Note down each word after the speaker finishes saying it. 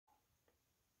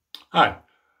Hi,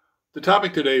 the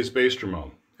topic today is bass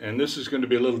trombone, and this is going to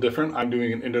be a little different. I'm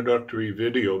doing an introductory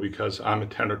video because I'm a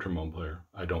tenor trombone player.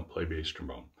 I don't play bass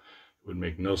trombone. It would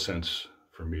make no sense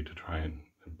for me to try and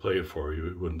play it for you.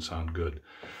 It wouldn't sound good.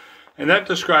 And that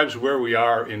describes where we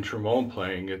are in trombone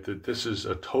playing, that this is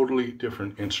a totally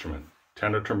different instrument,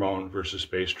 tenor trombone versus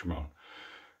bass trombone.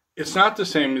 It's not the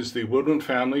same as the woodwind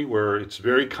family, where it's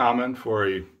very common for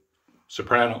a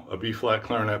soprano, a B-flat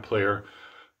clarinet player,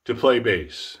 to play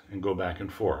bass and go back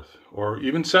and forth, or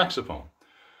even saxophone.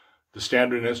 The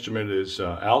standard instrument is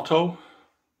alto,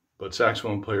 but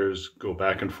saxophone players go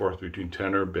back and forth between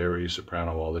tenor, bari,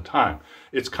 soprano all the time.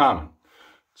 It's common.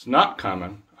 It's not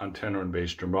common on tenor and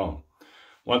bass trombone.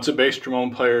 Once a bass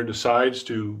trombone player decides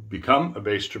to become a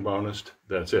bass trombonist,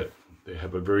 that's it. They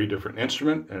have a very different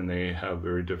instrument and they have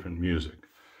very different music.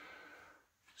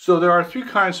 So there are three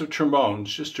kinds of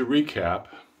trombones, just to recap.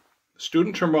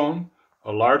 Student trombone,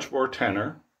 a large bore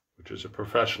tenor, which is a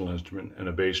professional instrument, and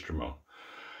a bass trombone.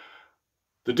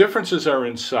 The differences are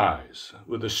in size.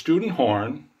 With a student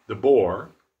horn, the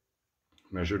bore,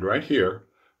 measured right here,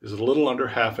 is a little under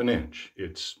 ½ an inch.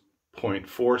 It's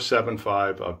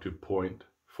 0.475 up to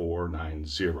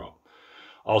 0.490.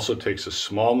 Also takes a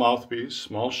small mouthpiece,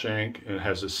 small shank, and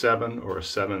has a 7 or a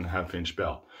 7½ inch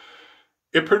bell.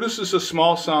 It produces a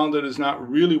small sound that is not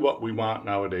really what we want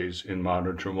nowadays in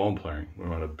modern trombone playing. We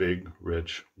want a big,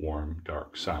 rich, warm,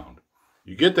 dark sound.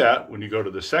 You get that when you go to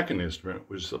the second instrument,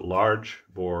 which is a large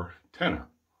bore tenor.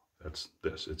 That's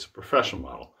this. It's a professional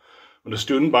model. When a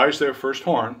student buys their first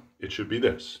horn, it should be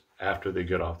this. After they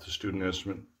get off the student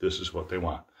instrument, this is what they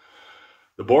want.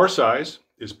 The bore size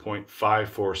is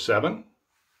 0.547,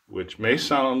 which may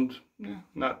sound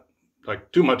not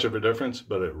like too much of a difference,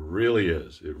 but it really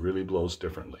is. It really blows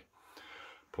differently.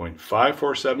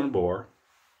 0.547 bore,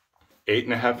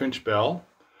 8½ inch bell,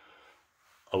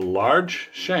 a large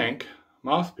shank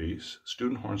mouthpiece.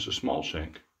 Student horns are small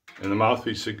shank, and the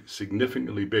mouthpiece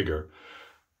significantly bigger,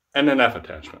 and an F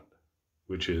attachment,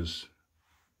 which is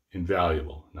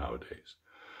invaluable nowadays.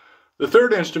 The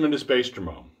third instrument is bass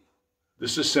trombone.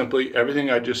 This is simply everything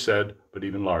I just said, but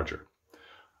even larger.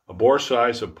 A bore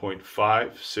size of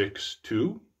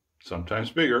 0.562, sometimes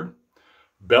bigger.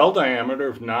 Bell diameter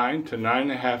of 9 to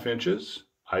 9½ inches.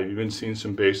 I've even seen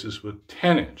some basses with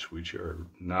 10 inch, which are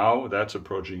now, that's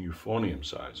approaching euphonium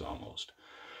size almost.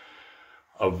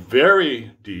 A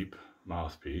very deep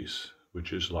mouthpiece,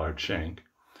 which is large shank.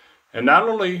 And not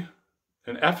only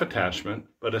an F attachment,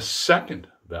 but a second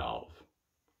valve,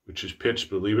 which is pitched,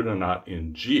 believe it or not,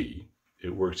 in G.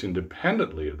 It works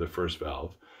independently of the first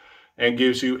valve, and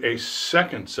gives you a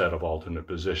second set of alternate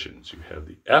positions. You have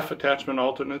the F attachment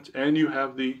alternates, and you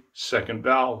have the second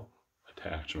valve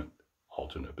attachment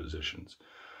alternate positions.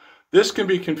 This can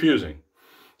be confusing.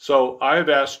 So I've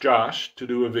asked Josh to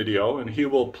do a video, and he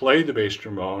will play the bass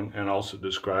trombone and also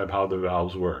describe how the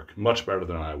valves work, much better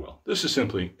than I will. This is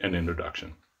simply an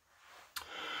introduction.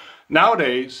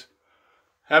 Nowadays,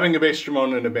 having a bass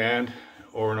trombone in a band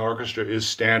or an orchestra is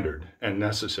standard and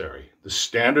necessary. The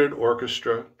standard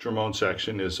orchestra trombone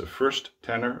section is a first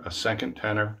tenor, a second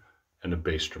tenor, and a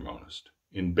bass trombonist.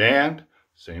 In band,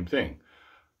 same thing.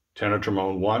 Tenor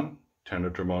trombone 1, tenor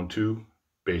trombone 2,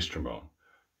 bass trombone.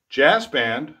 Jazz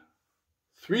band,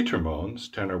 3 trombones,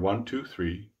 tenor 1, 2,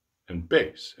 3, and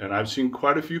bass. And I've seen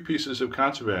quite a few pieces of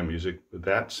concert band music with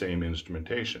that same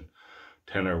instrumentation.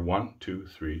 Tenor 1, 2,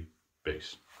 3,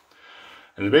 bass.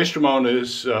 And the bass trombone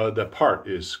is, the part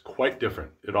is quite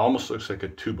different. It almost looks like a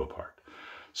tuba part.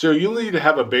 So you'll need to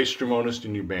have a bass trombonist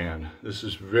in your band. This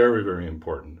is very, very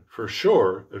important. For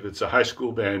sure, if it's a high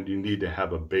school band, you need to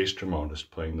have a bass trombonist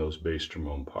playing those bass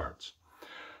trombone parts.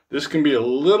 This can be a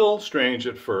little strange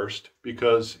at first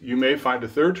because you may find a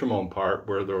third trombone part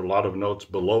where there are a lot of notes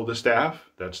below the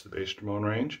staff. That's the bass trombone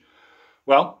range.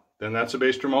 Well, then that's a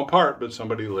bass trombone part, but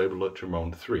somebody labeled it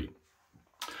trombone 3.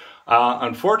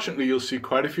 Unfortunately, you'll see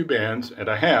quite a few bands, and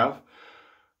I have,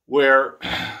 where,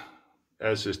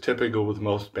 as is typical with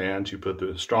most bands, you put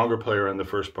the stronger player on the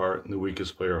first part and the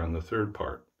weakest player on the third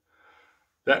part.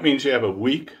 That means you have a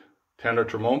weak tenor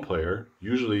trombone player,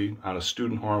 usually on a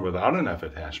student horn without an F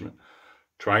attachment,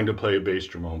 trying to play a bass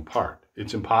trombone part.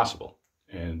 It's impossible,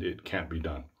 and it can't be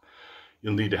done.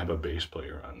 You'll need to have a bass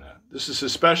player on that. This is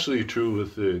especially true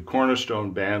with the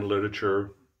cornerstone band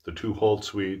literature, the 2 Holt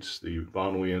suites, the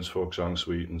Vaughan Williams folk song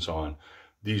suite, and so on.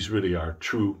 These really are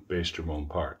true bass trombone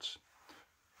parts.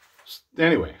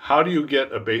 Anyway, how do you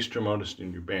get a bass trombonist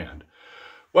in your band?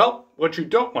 Well, what you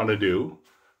don't want to do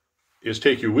is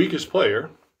take your weakest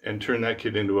player and turn that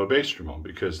kid into a bass trombone,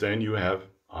 because then you have,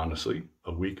 honestly,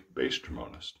 a weak bass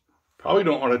trombonist. Probably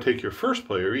don't want to take your first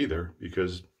player either,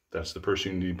 because That's the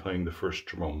person you need playing the first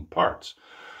trombone parts.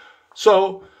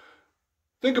 So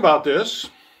think about this.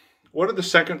 What do the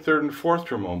second, third, and fourth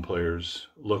trombone players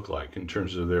look like in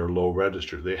terms of their low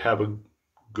register? They have a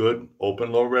good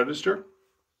open low register.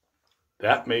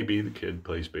 That may be the kid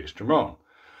plays bass trombone.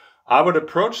 I would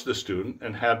approach the student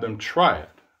and have them try it.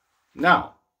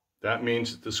 Now, that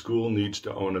means that the school needs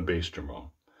to own a bass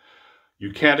trombone.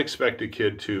 You can't expect a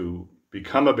kid to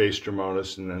become a bass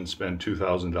trombonist and then spend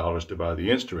 $2,000 to buy the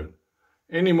instrument,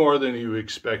 any more than you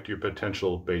expect your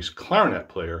potential bass clarinet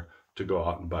player to go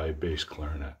out and buy a bass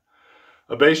clarinet.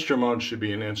 A bass trombone should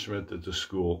be an instrument that the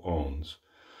school owns.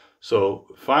 So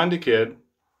find a kid,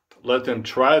 let them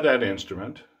try that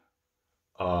instrument.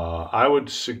 I would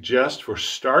suggest for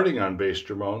starting on bass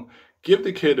trombone, give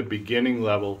the kid a beginning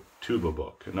level tuba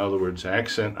book. In other words,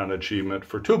 Accent on Achievement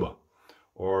for tuba,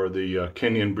 or the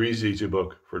Kenyon Breeze Easy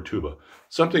book for tuba.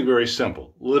 Something very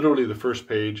simple. Literally the first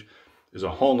page is a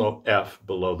whole note F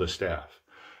below the staff.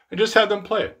 And just have them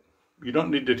play it. You don't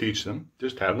need to teach them,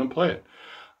 just have them play it.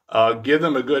 Give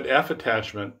them a good F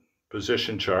attachment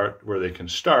position chart where they can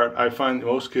start. I find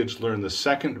most kids learn the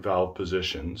second valve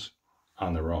positions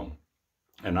on their own.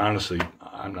 And honestly,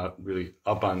 I'm not really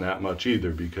up on that much either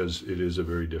because it is a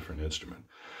very different instrument.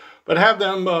 But have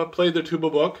them play the tuba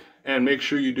book and make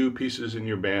sure you do pieces in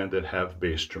your band that have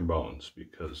bass trombones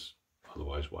because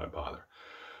otherwise why bother?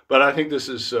 But I think this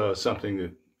is something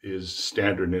that is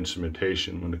standard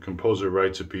instrumentation. When the composer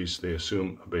writes a piece, they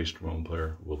assume a bass trombone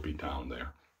player will be down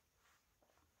there.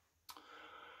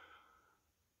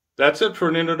 That's it for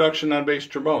an introduction on bass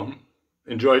trombone.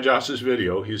 Enjoy Josh's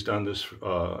video. He's done this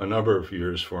a number of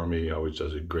years for me. He always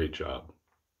does a great job.